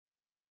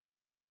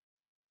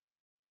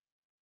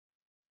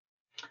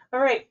All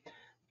right,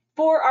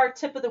 for our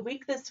tip of the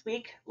week this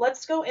week,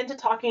 let's go into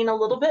talking a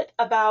little bit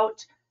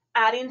about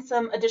adding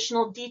some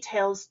additional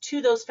details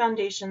to those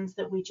foundations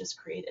that we just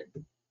created.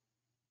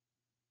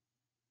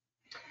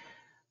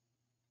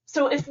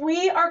 So if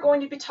we are going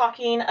to be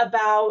talking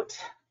about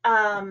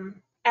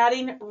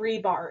adding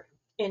rebar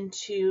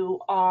into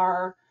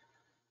our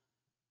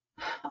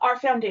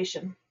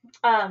foundation,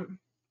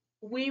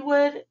 we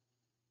would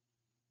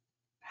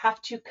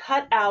have to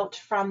cut out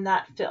from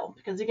that fill,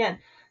 because again,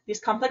 these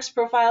complex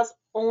profiles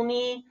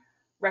only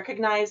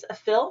recognize a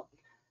fill.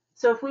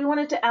 So if we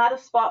wanted to add a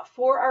spot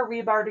for our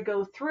rebar to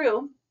go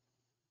through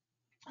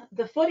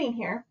the footing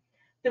here,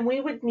 then we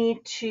would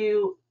need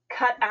to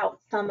cut out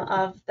some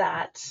of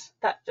that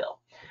fill.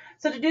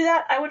 So to do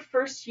that, I would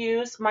first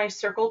use my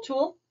circle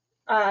tool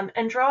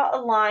and draw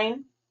a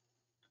line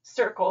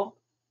circle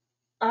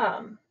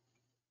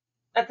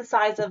at the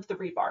size of the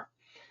rebar.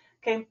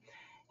 Okay,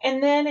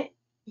 and then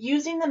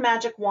using the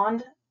magic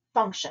wand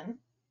function,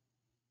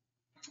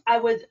 I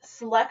would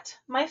select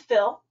my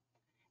fill,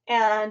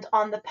 and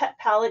on the pet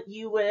palette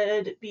you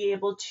would be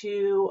able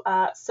to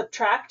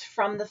subtract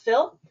from the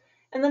fill,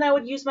 and then I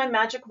would use my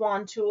magic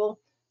wand tool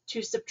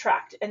to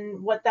subtract.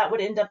 And what that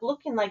would end up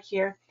looking like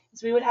here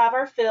is we would have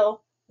our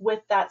fill with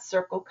that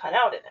circle cut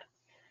out in it.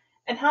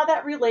 And how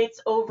that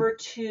relates over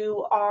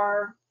to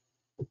our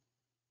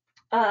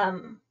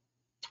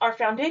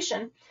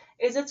foundation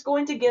is it's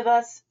going to give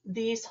us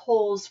these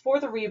holes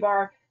for the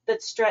rebar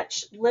that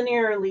stretch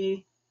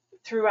linearly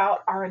throughout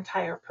our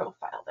entire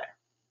profile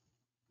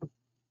there.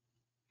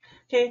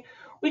 Okay,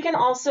 we can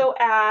also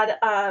add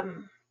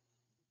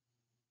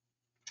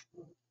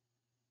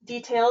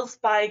details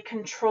by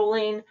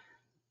controlling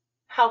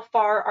how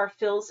far our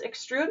fills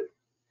extrude.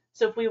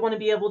 So if we want to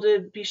be able to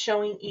be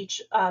showing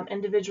each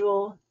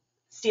individual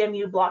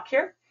CMU block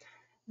here,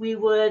 we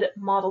would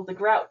model the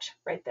grout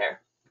right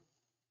there.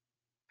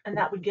 And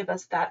that would give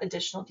us that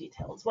additional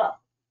detail as well.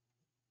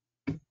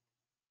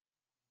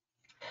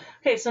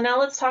 Okay, so now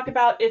let's talk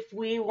about if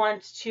we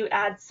want to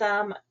add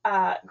some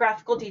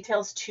graphical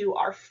details to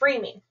our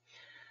framing.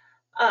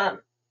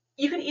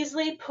 You could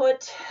easily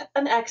put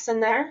an X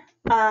in there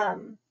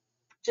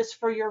just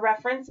for your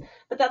reference,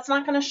 but that's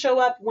not going to show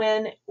up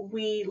when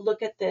we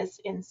look at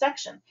this in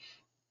section.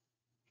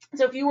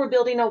 So if you were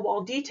building a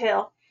wall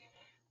detail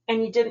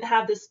and you didn't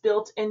have this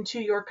built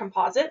into your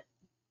composite,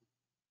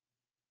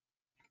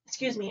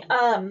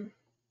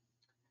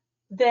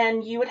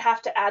 then you would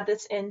have to add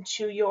this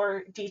into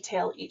your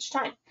detail each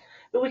time.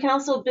 But we can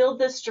also build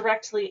this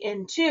directly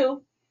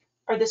into,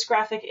 or this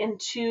graphic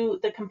into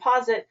the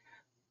composite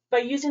by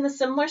using the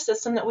similar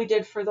system that we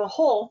did for the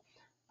hole,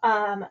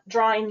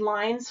 drawing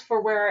lines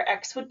for where our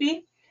X would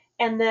be,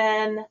 and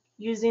then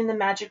using the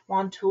magic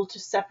wand tool to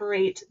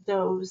separate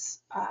those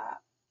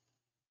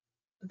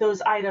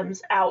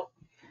items out.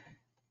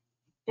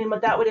 And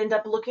what that would end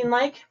up looking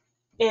like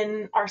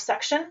in our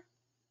section,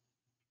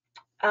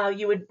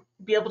 you would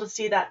be able to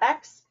see that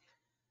X,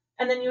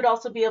 and then you would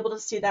also be able to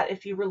see that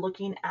if you were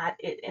looking at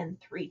it in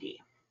 3D.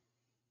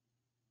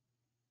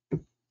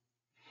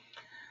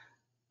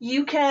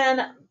 You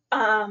can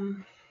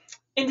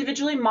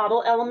individually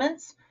model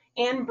elements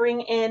and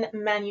bring in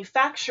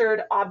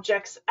manufactured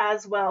objects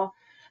as well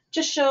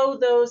to show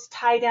those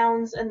tie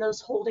downs and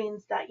those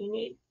holdings that you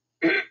need.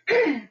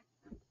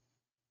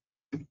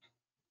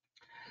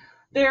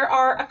 There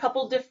are a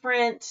couple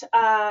different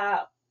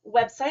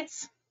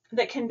websites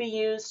that can be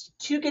used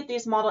to get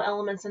these model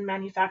elements and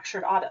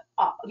manufactured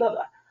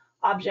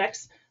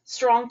objects.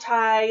 Strong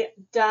Tie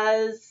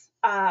does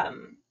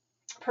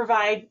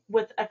provide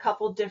with a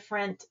couple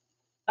different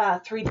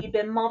 3D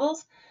BIM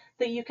models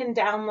that you can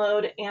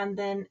download and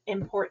then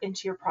import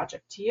into your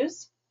project to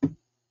use.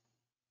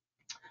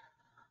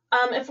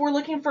 If we're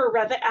looking for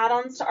Revit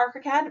add-ons to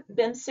ArchiCAD,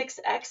 BIM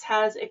 6X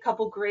has a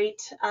couple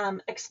great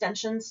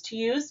extensions to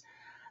use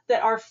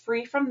that are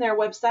free from their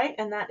website,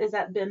 and that is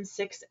at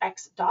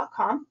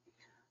bim6x.com.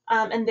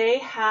 And they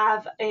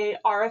have a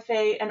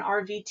RFA and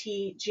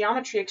RVT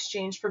geometry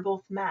exchange for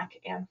both Mac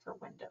and for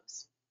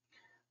Windows.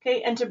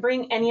 Okay, and to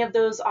bring any of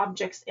those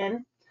objects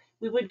in,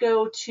 we would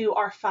go to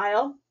our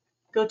file,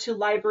 go to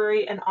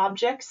Library and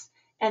Objects,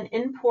 and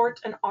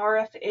import an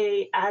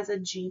RFA as a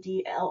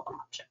GDL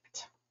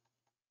object.